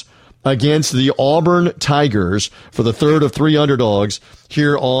Gators against the Auburn Tigers for the third of 3 underdogs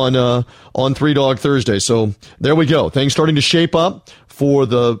here on Three Dog Thursday. So there we go. Things starting to shape up for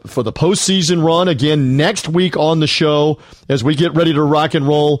the postseason run again next week on the show as we get ready to rock and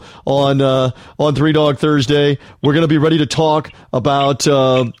roll on Three Dog Thursday. We're going to be ready to talk about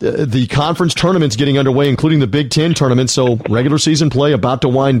the conference tournaments getting underway, including the Big Ten tournament. So regular season play about to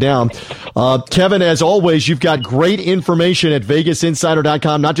wind down. Kevin, as always, you've got great information at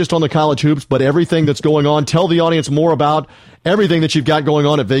VegasInsider.com, not just on the college hoops, but everything that's going on. Tell the audience more about everything that you've got going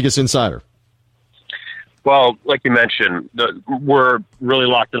on at Vegas Insider. Well, like you mentioned, we're really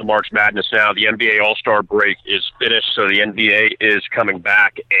locked into March Madness now. The NBA All-Star break is finished, so the NBA is coming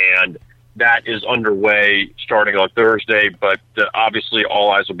back, and that is underway starting on Thursday. But obviously,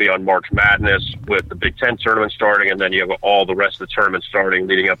 all eyes will be on March Madness with the Big Ten tournament starting, and then you have all the rest of the tournaments starting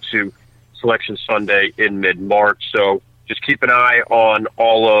leading up to Selection Sunday in mid-March. So just keep an eye on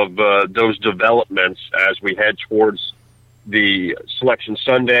all of those developments as we head towards the Selection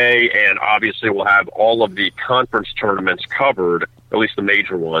Sunday, and obviously we'll have all of the conference tournaments covered, at least the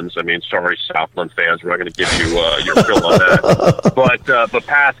major ones. I mean, sorry, Southland fans, we're not going to give you your fill on that. But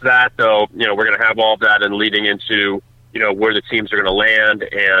past that, though, we're going to have all that and leading into, where the teams are going to land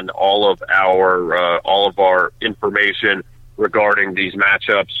and all of our information regarding these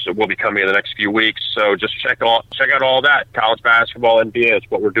matchups will be coming in the next few weeks. So just check out all that. College basketball, NBA,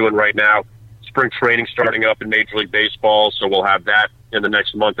 it's what we're doing right now. Spring training starting up in Major League Baseball, so we'll have that in the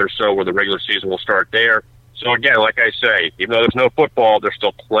next month or so where the regular season will start there. So again, like I say, even though there's no football, there's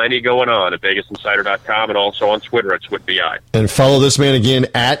still plenty going on at VegasInsider.com and also on Twitter at SwitVI. And follow this man again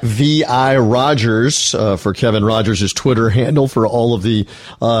at VI Rogers for Kevin Rogers' Twitter handle for all of the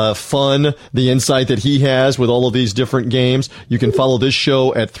fun, the insight that he has with all of these different games. You can follow this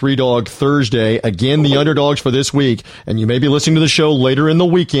show at Three Dog Thursday. Again, the underdogs for this week. And you may be listening to the show later in the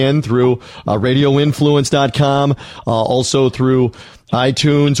weekend through RadioInfluence.com, also through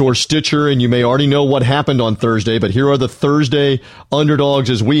iTunes or Stitcher, and you may already know what happened on Thursday, but here are the Thursday underdogs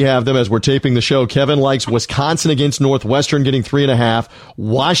as we have them as we're taping the show. Kevin likes Wisconsin against Northwestern getting 3.5.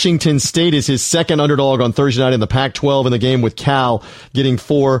 Washington State is his second underdog on Thursday night in the Pac-12 in the game with Cal getting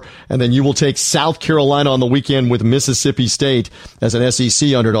 4. And then you will take South Carolina on the weekend with Mississippi State as an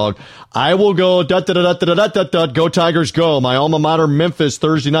SEC underdog. I will go go Tigers go. My alma mater Memphis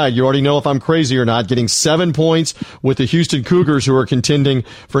Thursday night. You already know if I'm crazy or not. Getting 7 points with the Houston Cougars who are contending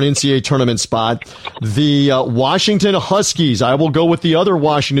for an NCAA tournament spot. The Washington Huskies. I will go with the other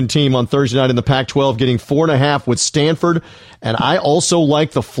Washington team on Thursday night in the Pac-12 getting 4.5 with Stanford. And I also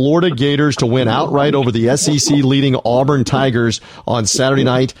like the Florida Gators to win outright over the SEC leading Auburn Tigers on Saturday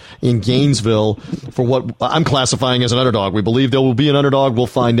night in Gainesville for what I'm classifying as an underdog. We believe there will be an underdog. We'll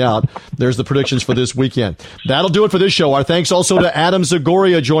find out. There's the predictions for this weekend. That'll do it for this show. Our thanks also to Adam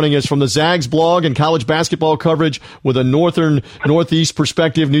Zagoria joining us from the Zags blog and college basketball coverage with a northeast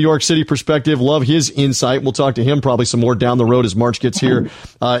perspective, New York City perspective. Love his insight. We'll talk to him probably some more down the road as March gets here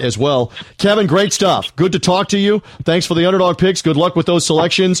as well. Kevin, great stuff. Good to talk to you. Thanks for the underdog picks. Good luck with those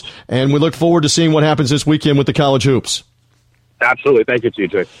selections, and we look forward to seeing what happens this weekend with the college hoops. Absolutely. Thank you,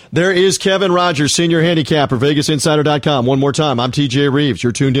 TJ. There is Kevin Rogers, senior handicapper, VegasInsider.com. One more time, I'm TJ Reeves.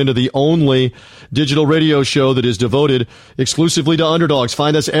 You're tuned into the only digital radio show that is devoted exclusively to underdogs.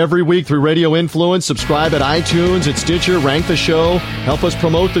 Find us every week through Radio Influence. Subscribe at iTunes, at Stitcher. Rank the show. Help us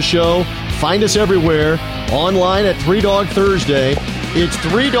promote the show. Find us everywhere. Online at Three Dog Thursday. It's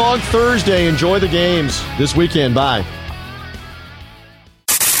Three Dog Thursday. Enjoy the games this weekend. Bye.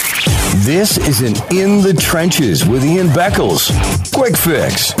 This is an In the Trenches with Ian Beckles. Quick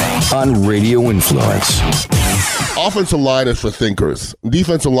Fix on Radio Influence. Offensive line is for thinkers.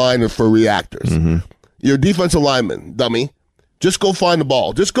 Defensive line is for reactors. Mm-hmm. You're a defensive lineman, dummy. Just go find the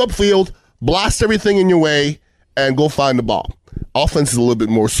ball. Just go upfield, blast everything in your way, and go find the ball. Offense is a little bit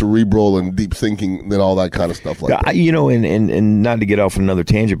more cerebral and deep thinking than all that kind of stuff like that. You know, and not to get off on another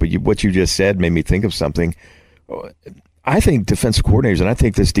tangent, but what you just said made me think of something. I think defensive coordinators, and I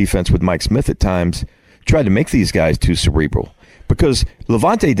think this defense with Mike Smith at times, tried to make these guys too cerebral. Because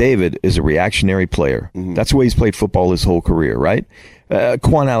Levante David is a reactionary player. Mm-hmm. That's the way he's played football his whole career, right?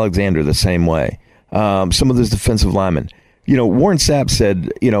 Quan Alexander the same way. Some of those defensive linemen. Warren Sapp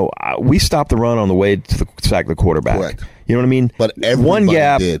said, we stopped the run on the way to the sack of the quarterback. Correct. You know what I mean? But one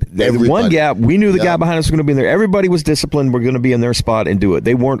gap, we knew the guy behind us was going to be in there. Everybody was disciplined. We're going to be in their spot and do it.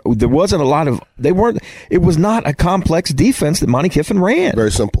 It was not a complex defense that Monty Kiffin ran.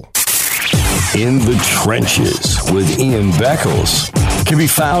 Very simple. In the Trenches with Ian Beckles can be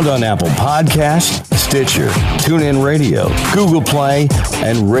found on Apple Podcasts, Stitcher, TuneIn Radio, Google Play,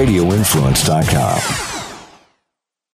 and RadioInfluence.com.